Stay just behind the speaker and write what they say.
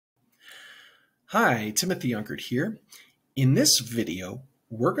Hi, Timothy Unkert here. In this video,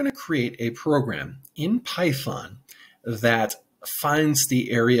 we're going to create a program in Python that finds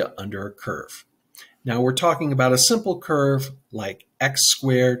the area under a curve. Now we're talking about a simple curve like x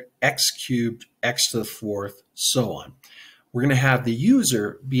squared, x cubed, x to the fourth, so on. We're going to have the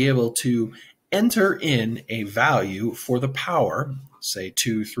user be able to enter in a value for the power, say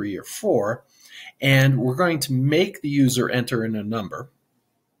 2, 3, or 4, and we're going to make the user enter in a number.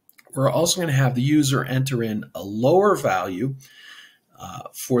 We're also going to have the user enter in a lower value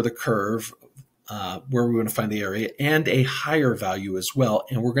for the curve where we want to find the area and a higher value as well.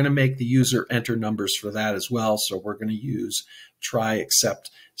 And we're going to make the user enter numbers for that as well. So we're going to use try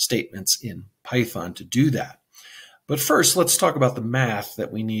except statements in Python to do that. But first, let's talk about the math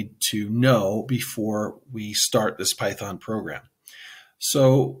that we need to know before we start this Python program.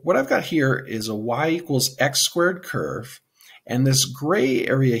 So what I've got here is a y equals x squared curve. And this gray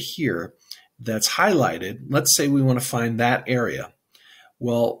area here that's highlighted, let's say we want to find that area.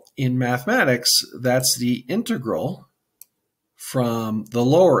 Well, in mathematics, that's the integral from the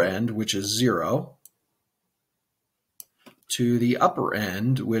lower end, which is 0, to the upper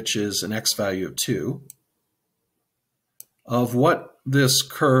end, which is an x value of 2, of what this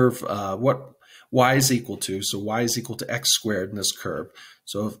curve, what y is equal to. So y is equal to x squared in this curve.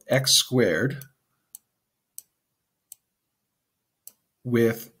 So if x squared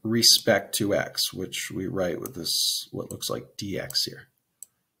with respect to x, which we write with this, what looks like dx here.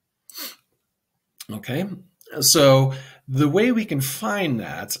 Okay, so the way we can find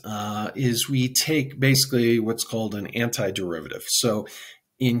that is we take basically what's called an antiderivative. So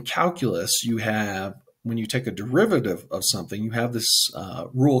in calculus, you have, when you take a derivative of something, you have this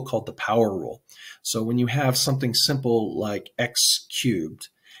rule called the power rule. So when you have something simple like x cubed,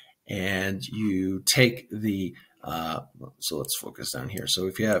 and you take the so let's focus down here. So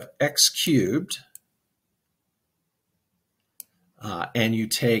if you have x cubed and you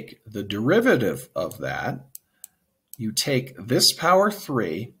take the derivative of that, you take this power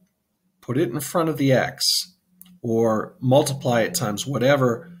 3, put it in front of the x, or multiply it times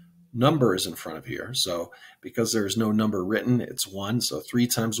whatever number is in front of here. So because there's no number written, it's 1. So 3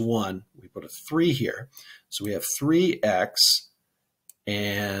 times 1, we put a 3 here. So we have 3x,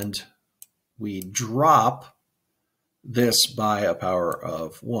 and we drop this by a power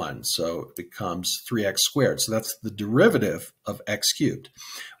of 1. So it becomes 3x squared. So that's the derivative of x cubed.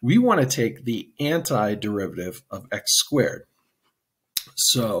 We want to take the antiderivative of x squared.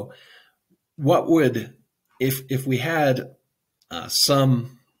 So what would, if we had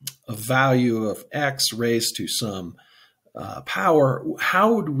some value of x raised to some power,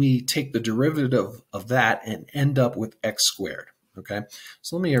 how would we take the derivative of that and end up with x squared? Okay,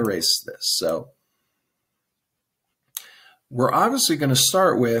 so let me erase this. So we're obviously going to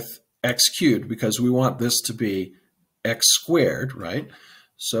start with x cubed because we want this to be x squared, right?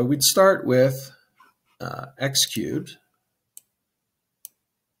 So we'd start with x cubed.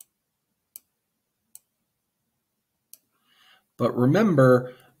 But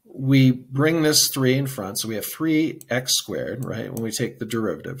remember, we bring this 3 in front, so we have 3x squared, right? When we take the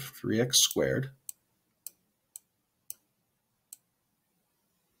derivative, 3x squared.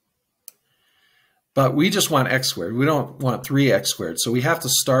 But we just want x squared. We don't want 3x squared. So we have to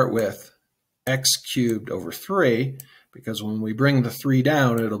start with x cubed over 3, because when we bring the 3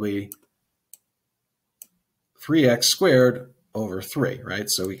 down, it'll be 3x squared over 3, right?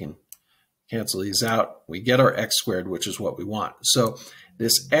 So we can cancel these out. We get our x squared, which is what we want. So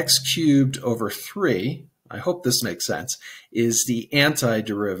this x cubed over 3, I hope this makes sense, is the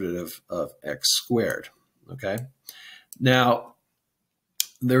antiderivative of x squared, okay? Now,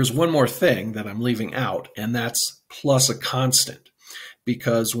 there's one more thing that I'm leaving out, and that's plus a constant.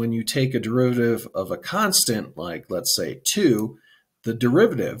 Because when you take a derivative of a constant, like let's say 2, the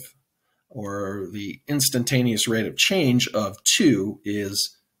derivative, or the instantaneous rate of change of 2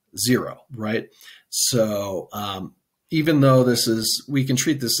 is 0, right? So even though this is, we can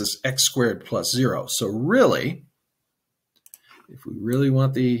treat this as x squared plus 0. So really, if we really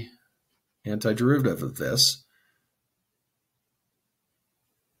want the antiderivative of this,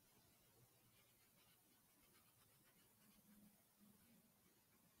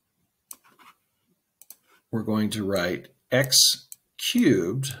 we're going to write x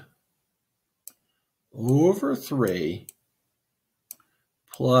cubed over 3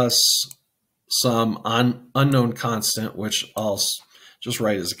 plus some unknown constant, which I'll just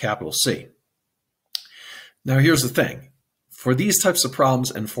write as a capital C. Now here's the thing. For these types of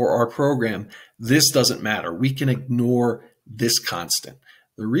problems and for our program, this doesn't matter. We can ignore this constant.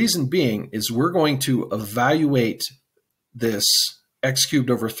 The reason being is we're going to evaluate this x cubed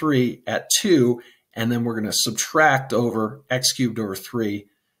over 3 at 2, and then we're going to subtract over x cubed over 3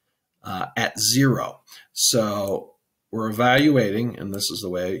 at 0. So we're evaluating, and this is the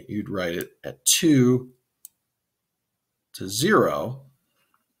way you'd write it, at 2 to 0.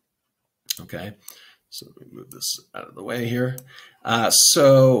 Okay, so let me move this out of the way here.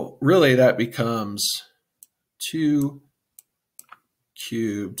 So really that becomes 2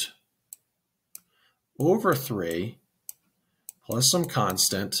 cubed over 3 plus some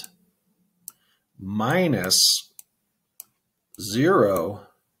constant minus 0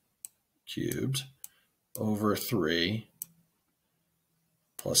 cubed over 3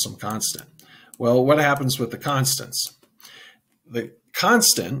 plus some constant. Well, what happens with the constants? The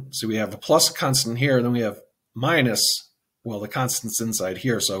constant, so we have a plus constant here, and then we have minus, well, the constant's inside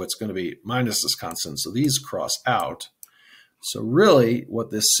here, so it's going to be minus this constant, so these cross out. So really,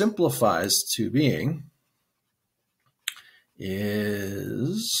 what this simplifies to being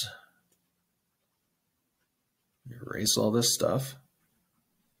is, erase all this stuff,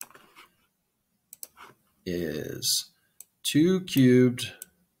 is 2 cubed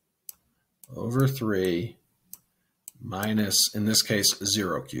over 3 minus, in this case,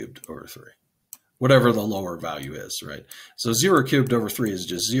 0 cubed over 3. Whatever the lower value is, right? So 0 cubed over 3 is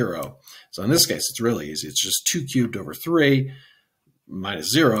just 0. So in this case, it's really easy. It's just 2 cubed over 3 minus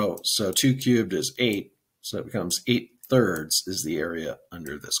 0. So 2 cubed is 8. So it becomes 8/3 is the area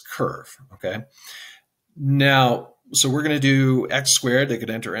under this curve, okay? Now, so we're going to do x squared. They could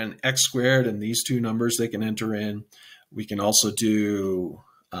enter in x squared, and these two numbers they can enter in. We can also do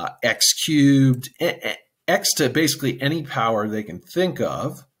x cubed, x to basically any power they can think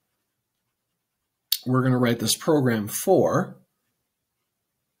of. We're going to write this program for.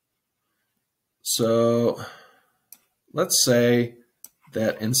 So let's say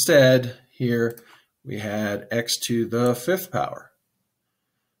that instead here we had x to the 5th power.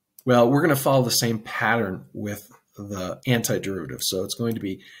 Well, we're going to follow the same pattern with the antiderivative. So it's going to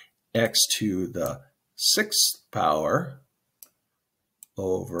be x to the 6th power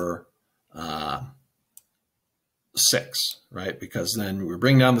over 6, right? Because then we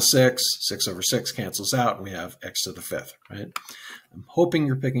bring down the 6 over 6 cancels out, and we have x to the 5th, right? I'm hoping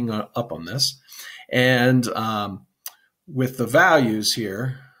you're picking up on this. And with the values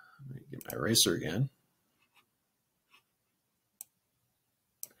here, let me get my eraser again.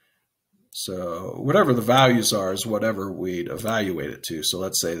 So whatever the values are is whatever we'd evaluate it to. So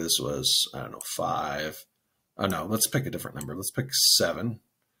let's say this was, I don't know, 5. Oh no, let's pick a different number. Let's pick 7.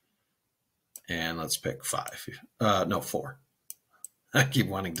 And let's pick 5. No, 4. I keep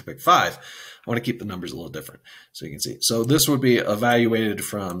wanting to pick 5. I want to keep the numbers a little different so you can see. So this would be evaluated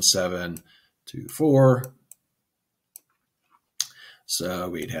from 7 to 4. So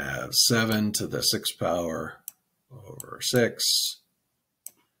we'd have 7 to the 6th power over 6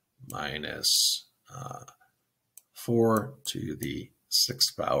 minus 4 to the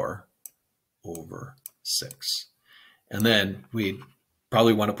 6th power over 6. And then we'd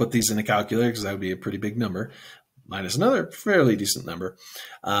probably want to put these in a calculator because that would be a pretty big number, minus another fairly decent number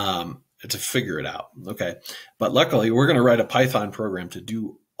to figure it out. Okay, but luckily we're going to write a Python program to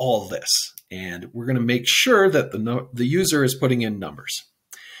do all this, and we're going to make sure that the user is putting in numbers.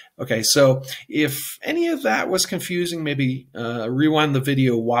 Okay, so if any of that was confusing, maybe rewind the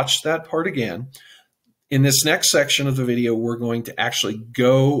video, watch that part again. In this next section of the video, we're going to actually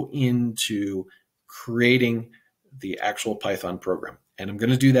go into creating the actual Python program. And I'm going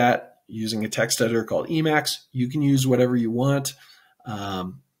to do that using a text editor called Emacs. You can use whatever you want.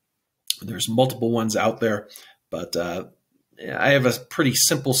 There's multiple ones out there, but I have a pretty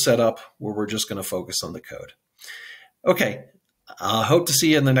simple setup where we're just going to focus on the code. Okay, I hope to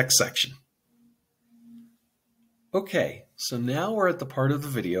see you in the next section. Okay, so now we're at the part of the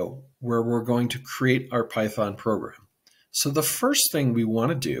video where we're going to create our Python program. So the first thing we want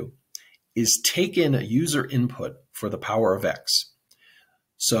to do is take in a user input for the power of x.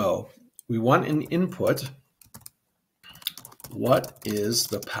 So we want an input. What is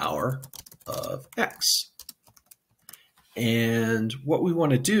the power of x? And what we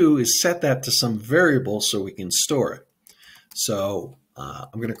want to do is set that to some variable so we can store it. So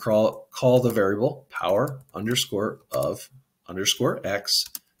I'm going to call the variable power underscore of underscore x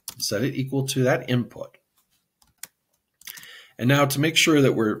and set it equal to that input. And now to make sure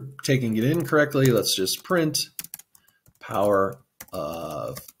that we're taking it in correctly, let's just print power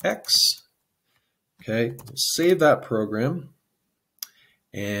of x. Okay, we'll save that program.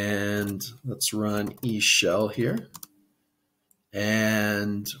 And let's run eShell here.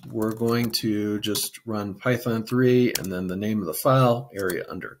 And we're going to just run Python 3 and then the name of the file, area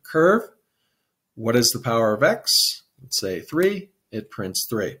under curve. What is the power of x? Let's say 3. it prints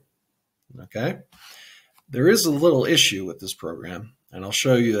 3. Okay? There is a little issue with this program, and I'll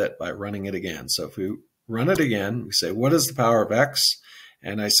show you that by running it again. So if we run it again, we say, what is the power of x?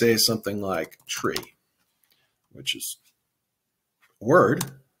 And I say something like tree, which is a word.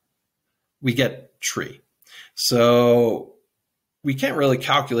 We get tree. So we can't really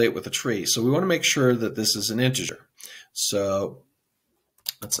calculate with a tree. So we want to make sure that this is an integer. So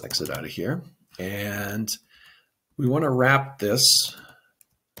let's exit out of here. And we want to wrap this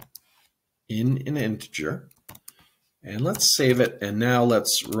in an integer. And let's save it. And now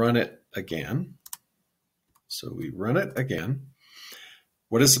let's run it again. So we run it again.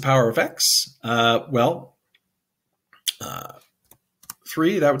 What is the power of x?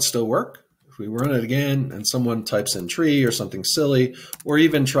 3, that would still work. If we run it again and someone types in tree or something silly, or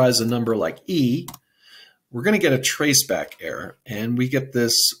even tries a number like e, we're going to get a traceback error, and we get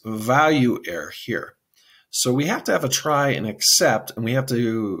this value error here. So we have to have a try and accept, and we have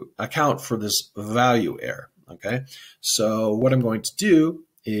to account for this value error. Okay, so what I'm going to do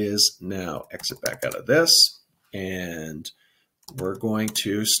is now exit back out of this, and we're going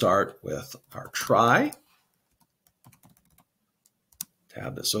to start with our try.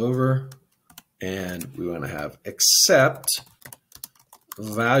 Tab this over, and we want to have accept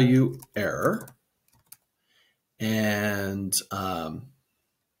value error, and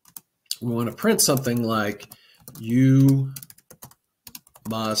we want to print something like you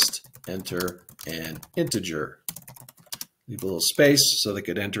must enter an integer. Leave a little space so they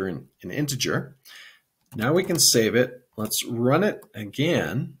could enter an integer. Now we can save it. Let's run it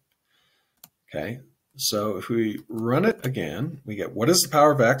again. Okay, so if we run it again, we get what is the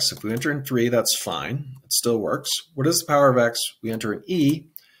power of x? If we enter in 3, that's fine. It still works. What is the power of x? We enter in e.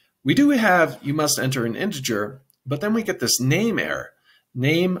 We do have you must enter an integer, but then we get this name error.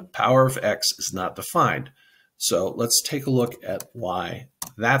 Name power of x is not defined. So let's take a look at why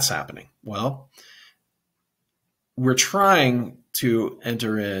that's happening. Well, we're trying to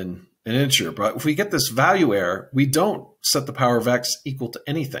enter in an integer, but if we get this value error, we don't set the power of x equal to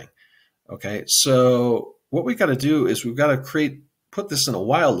anything. Okay, so what we got to do is we've got to put this in a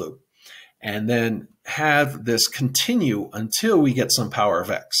while loop and then have this continue until we get some power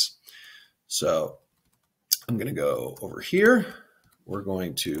of x. So I'm going to go over here. We're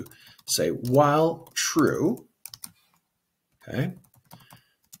going to say while true. Okay,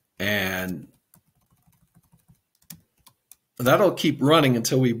 and that'll keep running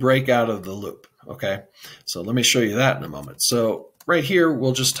until we break out of the loop. Okay, so let me show you that in a moment. So right here,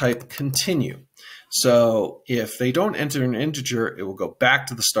 we'll just type continue. So if they don't enter an integer, it will go back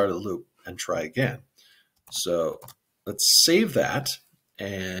to the start of the loop and try again. So let's save that.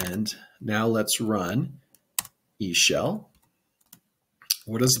 And now let's run eShell.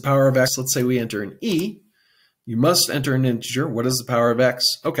 What is the power of x? Let's say we enter an e. You must enter an integer. What is the power of x?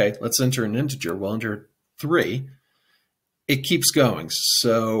 Okay, let's enter an integer. We'll enter 3. It keeps going.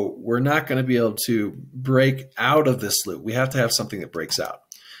 So we're not going to be able to break out of this loop. We have to have something that breaks out.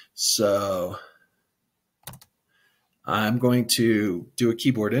 So I'm going to do a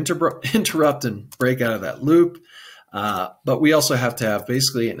keyboard interrupt and break out of that loop. But we also have to have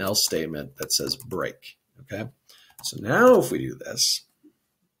basically an else statement that says break. Okay. So now if we do this,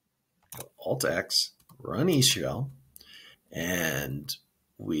 go Alt-X, run eShell, and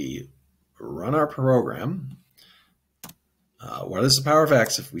we run our program. What is the power of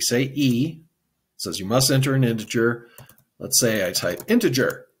x? If we say e, it says you must enter an integer. Let's say I type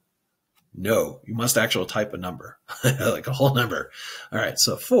integer. No, you must actually type a number, like a whole number. All right,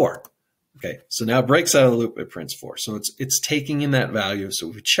 so 4. Okay, so now it breaks out of the loop, it prints 4. So it's taking in that value. So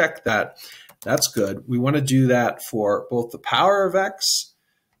if we check that, that's good. We want to do that for both the power of x,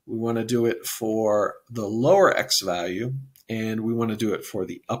 we want to do it for the lower x value, and we want to do it for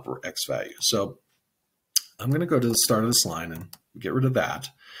the upper x value. So I'm going to go to the start of this line and get rid of that.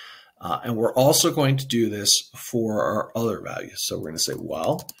 And we're also going to do this for our other values. So we're going to say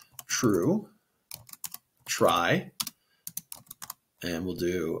while true, try, and we'll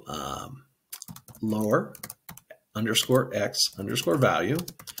do lower underscore x underscore value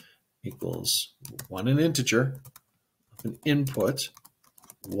equals 1 an integer of an input.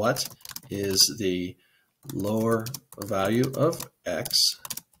 What is the lower value of x?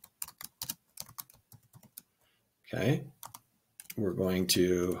 Okay, we're going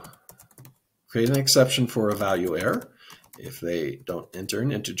to create an exception for a value error if they don't enter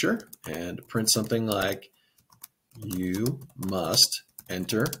an integer, and print something like you must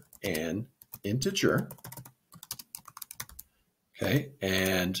enter an integer. Okay,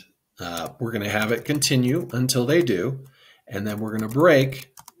 and we're going to have it continue until they do, and then we're going to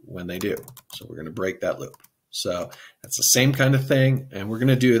break when they do. So we're going to break that loop. So that's the same kind of thing, and we're going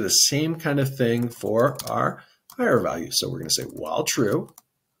to do the same kind of thing for our higher value. So we're going to say while true,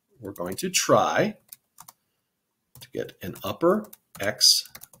 we're going to try to get an upper x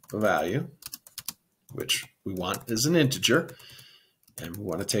value, which we want is an integer, and we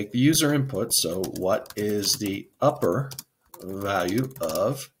want to take the user input. So what is the upper value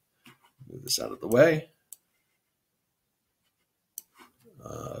of, move this out of the way,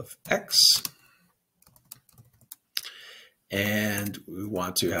 of x? And we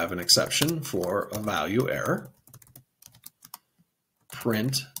want to have an exception for a value error.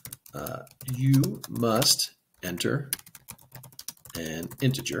 Print, you must enter an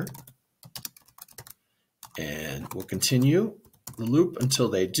integer. And we'll continue the loop until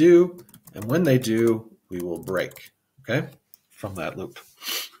they do. And when they do, we will break, okay, from that loop.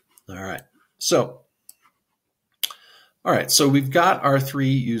 All right. So we've got our 3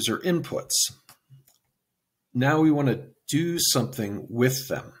 user inputs. Now we want to do something with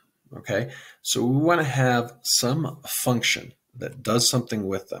them, okay? So we want to have some function that does something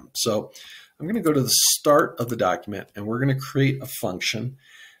with them. So I'm going to go to the start of the document, and we're going to create a function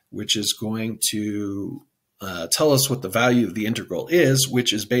which is going to tell us what the value of the integral is,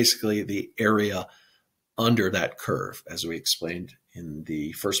 which is basically the area under that curve, as we explained in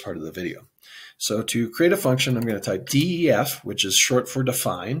the first part of the video. So to create a function, I'm going to type def, which is short for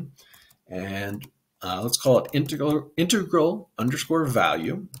define, and let's call it integral underscore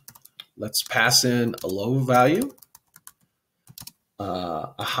value. Let's pass in a low value,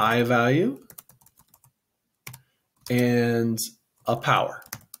 a high value, and a power,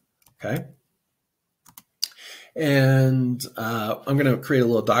 okay? And I'm going to create a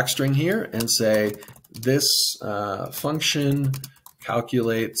little doc string here and say this function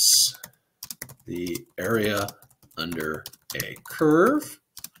calculates the area under a curve.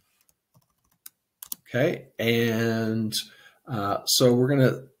 Okay, and so we're going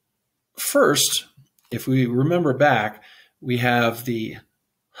to first, if we remember back, we have the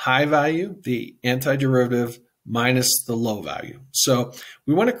high value, the antiderivative, minus the low value. So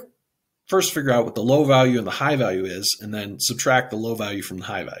we want to first figure out what the low value and the high value is, and then subtract the low value from the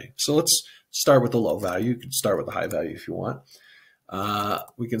high value. So let's start with the low value. You can start with the high value if you want.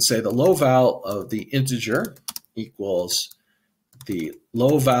 We can say the low val of the integer equals the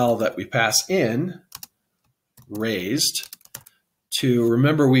low val that we pass in raised to,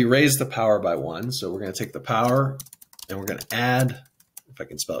 remember we raised the power by 1, so we're going to take the power and we're going to add, if I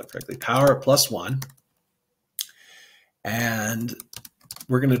can spell it correctly, power plus 1. And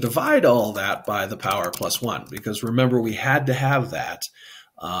we're going to divide all that by the power plus 1, because remember we had to have that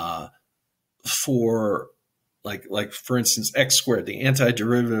for, like for instance, x squared. The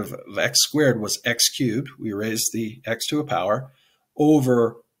antiderivative of x squared was x cubed. We raised the x to a power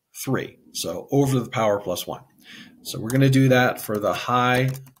over 3, so over the power plus 1. So we're going to do that for the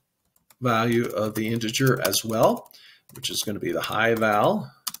high value of the integer as well, which is going to be the high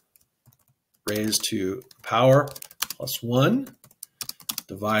val raised to power plus 1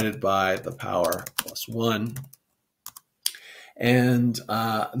 divided by the power plus 1. And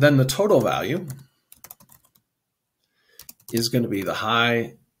then the total value is going to be the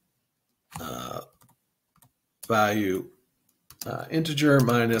high value integer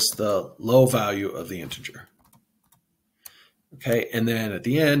minus the low value of the integer. Okay, and then at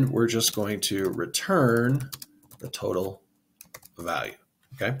the end, we're just going to return the total value.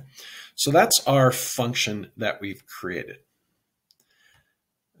 Okay, so that's our function that we've created.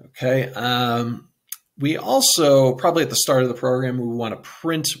 Okay, we also, probably at the start of the program, we want to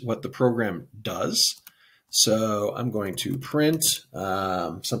print what the program does. So I'm going to print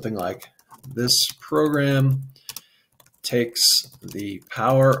something like this program takes the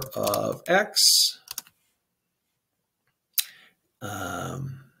power of x,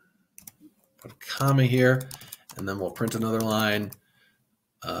 put a comma here, and then we'll print another line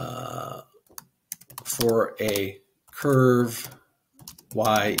for a curve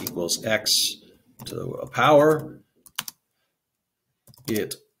y equals x to a power.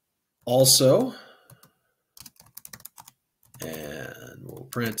 It also, and we'll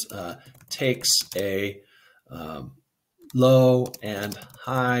print, takes a low and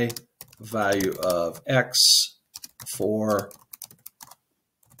high value of x for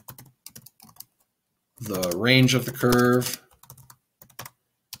the range of the curve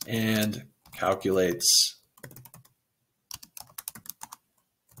and calculates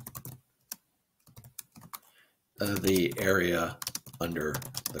the area under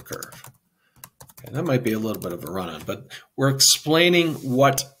the curve. Okay, that might be a little bit of a run-on, but we're explaining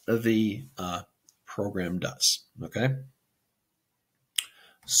what the program does, okay?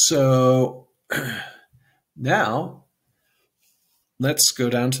 So Now, let's go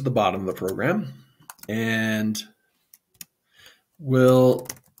down to the bottom of the program and we'll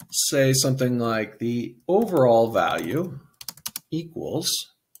say something like the overall value equals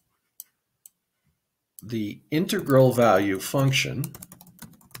the integral value function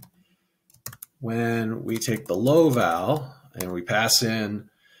when we take the low val and we pass in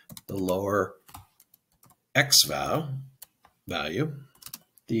the lower x value,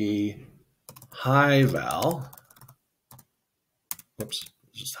 the high val, whoops,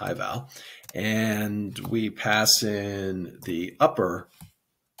 just high val, and we pass in the upper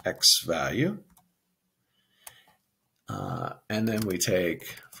x value, and then we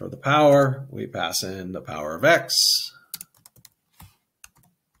take, for the power, we pass in the power of x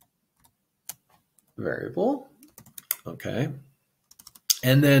variable, okay,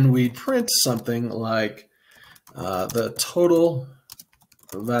 and then we print something like the total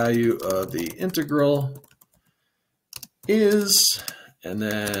value of the integral is, and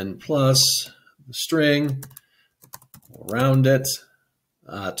then plus the string, we'll round it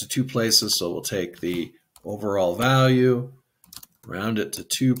to 2 places, so we'll take the overall value, round it to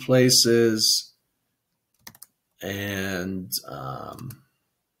 2 places, and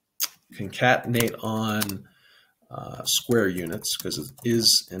concatenate on square units because it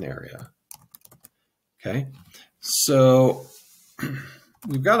is an area. Okay, so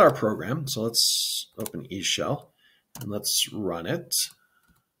we've got our program, so let's open eShell and let's run it.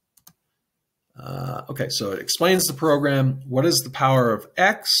 Okay, so it explains the program. What is the power of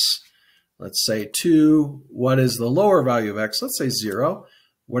x? Let's say 2. What is the lower value of x? Let's say 0.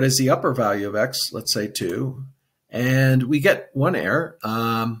 What is the upper value of x? Let's say 2. And we get one error.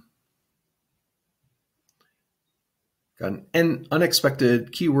 Got an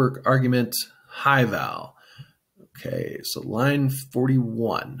unexpected keyword argument high val. Okay, so line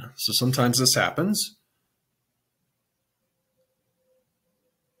 41. So sometimes this happens.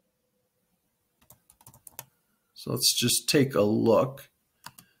 So let's just take a look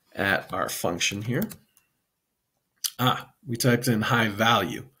at our function here. We typed in high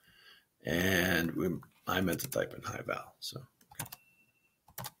value, and I meant to type in high val. So,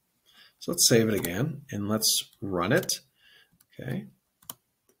 okay. So let's save it again, and let's run it. Okay.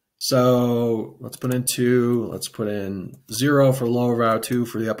 So let's put in 2. Let's put in 0 for the lower value, 2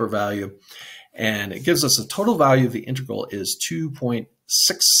 for the upper value, and it gives us a total value of the integral is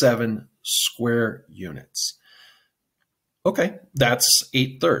 2.67 square units. Okay, that's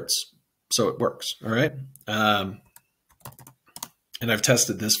 8/3, so it works, all right? And I've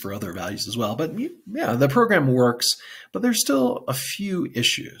tested this for other values as well, but yeah, the program works, but there's still a few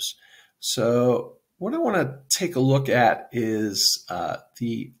issues. So what I want to take a look at is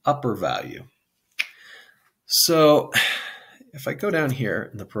the upper value. So if I go down here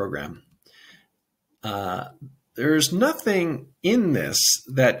in the program, there's nothing in this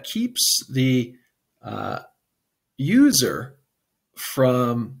that keeps the user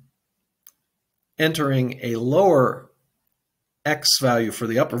from entering a lower x value for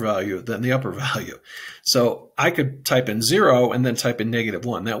the upper value than the upper value. So I could type in 0 and then type in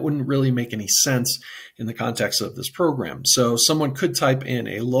 -1. That wouldn't really make any sense in the context of this program. So someone could type in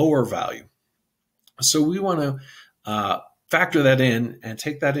a lower value. So we want to factor that in and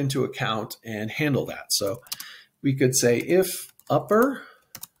take that into account and handle that. So we could say if upper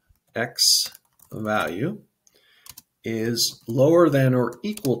x value is lower than or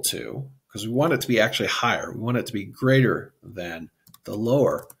equal to, because we want it to be actually higher, we want it to be greater than the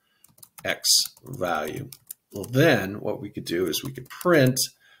lower x value. Well, then what we could do is we could print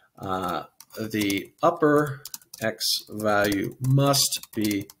the upper x value must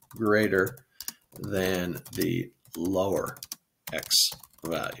be greater than the lower x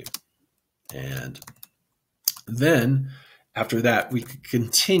value. And then after that, we could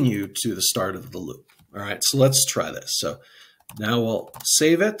continue to the start of the loop. All right, so let's try this. So now we'll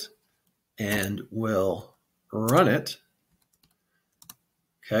save it and we'll run it.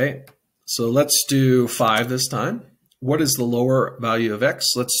 Okay, so let's do 5 this time. What is the lower value of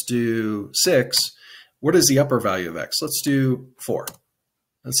x? Let's do 6. What is the upper value of x? Let's do 4.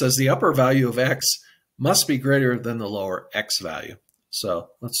 It says the upper value of x must be greater than the lower x value.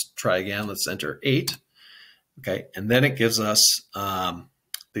 So let's try again. Let's enter 8. Okay, and then it gives us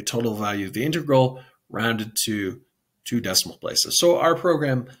the total value of the integral rounded to 2 decimal places. So our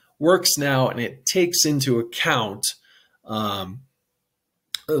program works now, and it takes into account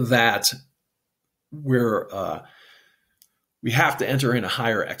that we have to enter in a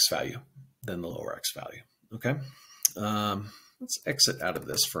higher x value than the lower x value. Okay, let's exit out of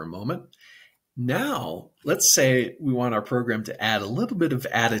this for a moment. Now, let's say we want our program to add a little bit of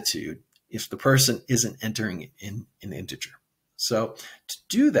attitude if the person isn't entering in an integer. So to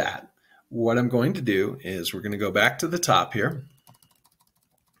do that, what I'm going to do is we're going to go back to the top here,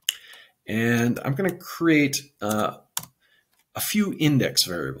 and I'm going to create a few index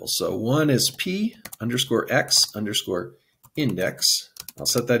variables. So one is p underscore x underscore index. I'll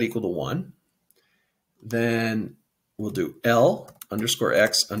set that equal to 1. Then we'll do L underscore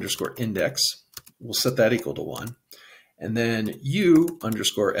X underscore index. We'll set that equal to 1. And then U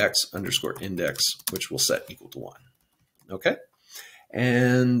underscore X underscore index, which we'll set equal to 1. Okay.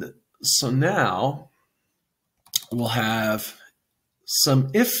 And so now we'll have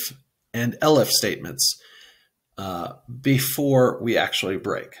some if and elif statements before we actually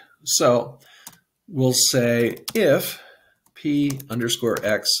break. So we'll say if p underscore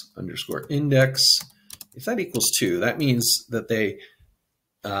x underscore index, if that equals 2, that means that they,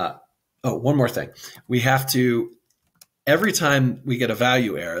 oh, one more thing. We have to, every time we get a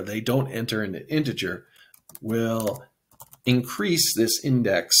value error, they don't enter an integer, we'll increase this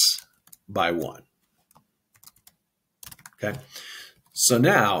index by 1. Okay. So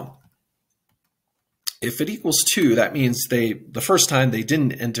now, if it equals 2, that means the first time they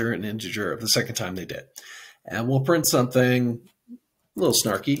didn't enter an integer, the second time they did. And we'll print something a little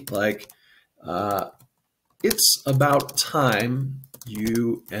snarky, like, it's about time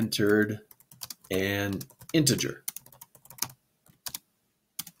you entered an integer.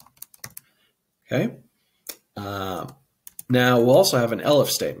 Okay. Now we'll also have an elif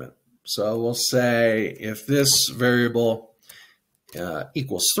statement. So we'll say if this variable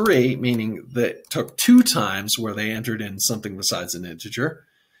equals 3, meaning that it took 2 times where they entered in something besides an integer,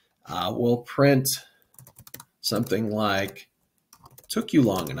 we'll print something like, took you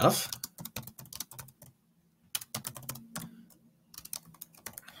long enough.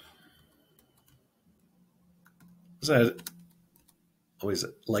 I always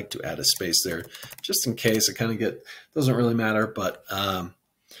like to add a space there, just in case. It kind of doesn't really matter, but and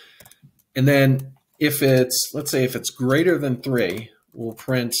then if it's, let's say if it's greater than 3, we'll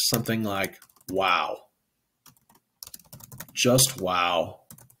print something like wow, just wow,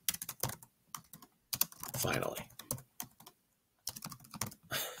 finally.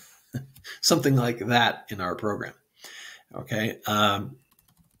 Something like that in our program. Okay,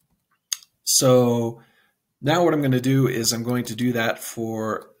 so now what I'm going to do is I'm going to do that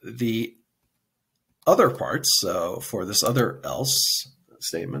for the other parts. So for this other else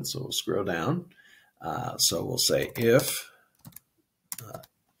statement, so we'll scroll down. So we'll say if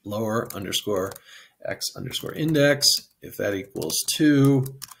lower underscore x underscore index, if that equals 2.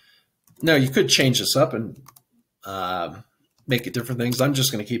 Now you could change this up and make it different things. I'm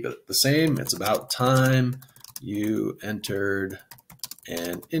just going to keep it the same. It's about time you entered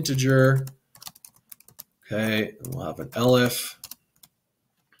an integer. Okay, and we'll have an elif.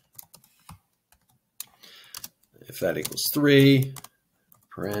 If that equals 3,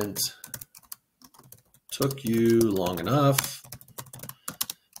 print took you long enough.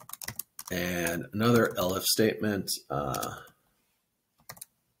 And another elif statement.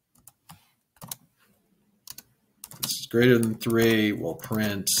 This is greater than 3. We'll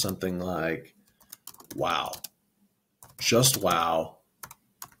print something like wow, just wow,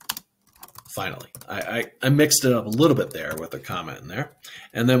 finally. I mixed it up a little bit there with a comment in there.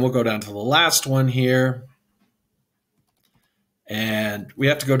 And then we'll go down to the last one here. And we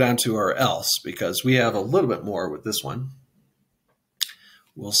have to go down to our else because we have a little bit more with this one.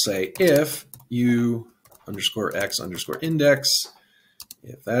 We'll say if u underscore x underscore index,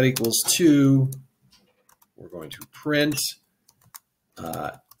 if that equals 2, we're going to print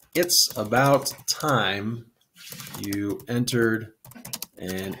it's about time you entered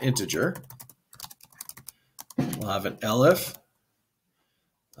an integer. We'll have an elif,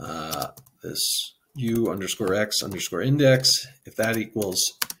 this u underscore x underscore index. If that equals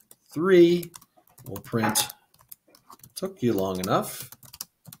 3, we'll print took you long enough.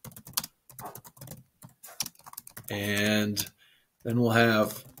 And then we'll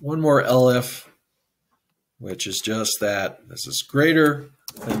have one more elif, which is just that this is greater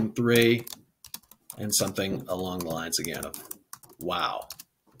than 3 and something along the lines again of wow.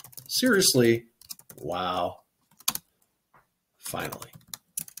 Seriously, wow, finally.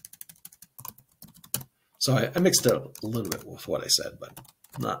 So I mixed it up a little bit with what I said, but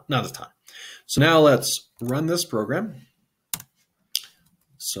not a ton. So now let's run this program.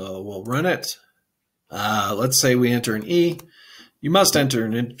 So we'll run it. Let's say we enter an E. You must enter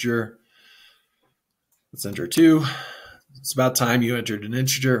an integer. Let's enter 2. It's about time you entered an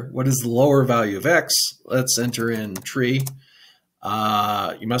integer. What is the lower value of x? Let's enter in tree.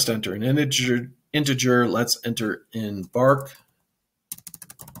 You must enter an integer. Let's enter in bark.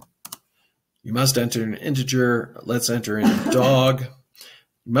 You must enter an integer. Let's enter in a dog.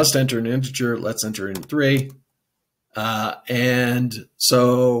 You must enter an integer. Let's enter in 3. And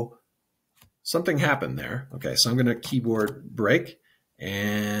so something happened there. Okay, so I'm going to keyboard break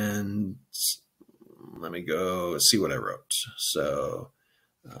and let me go see what I wrote. So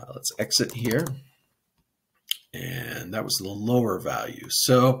let's exit here. And that was the lower value.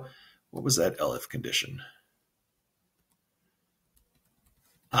 So what was that elif condition?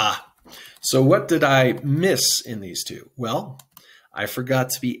 So what did I miss in these two? Well, I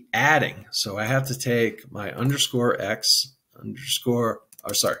forgot to be adding. So I have to take my underscore x underscore,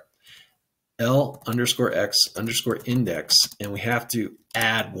 or sorry, L underscore X underscore index, and we have to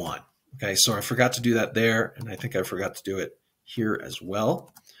add 1. Okay, so I forgot to do that there, and I think I forgot to do it here as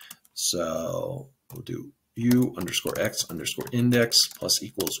well. So we'll do U underscore X underscore index plus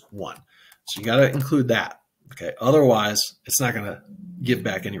equals 1. So you got to include that. Okay, otherwise it's not going to give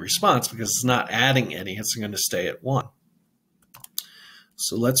back any response because it's not adding any. It's going to stay at 1.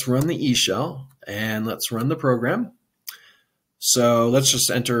 So let's run the E shell and let's run the program. So let's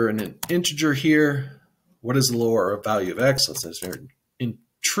just enter an integer here. What is the lower value of X? Let's enter in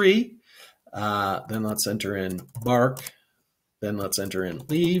tree. Then let's enter in bark. Then let's enter in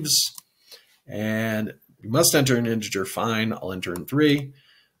leaves. And you must enter an integer. Fine, I'll enter in 3.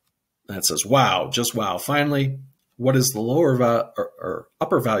 That says, wow, just wow. Finally, what is the lower or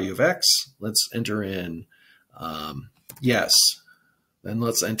upper value of X? Let's enter in yes. Then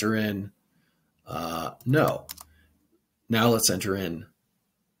let's enter in no. Now let's enter in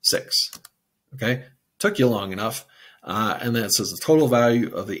 6. Okay, took you long enough. And then it says the total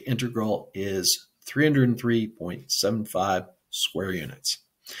value of the integral is 303.75 square units.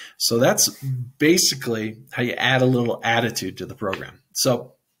 So that's basically how you add a little attitude to the program.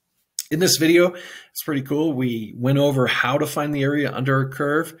 So in this video, it's pretty cool. We went over how to find the area under a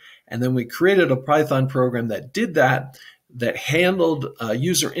curve, and then we created a Python program that did that, that handled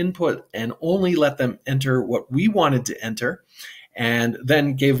user input and only let them enter what we wanted to enter, and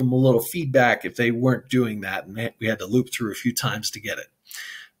then gave them a little feedback if they weren't doing that, and we had to loop through a few times to get it.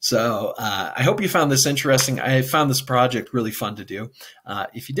 So I hope you found this interesting. I found this project really fun to do.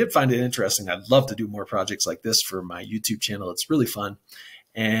 If you did find it interesting, I'd love to do more projects like this for my YouTube channel. It's really fun.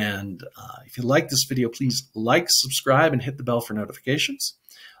 And if you like this video, please like, subscribe, and hit the bell for notifications.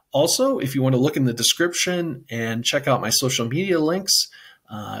 Also, if you want to look in the description and check out my social media links,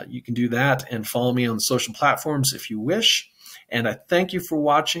 you can do that and follow me on the social platforms if you wish. And I thank you for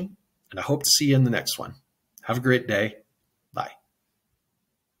watching, and I hope to see you in the next one. Have a great day.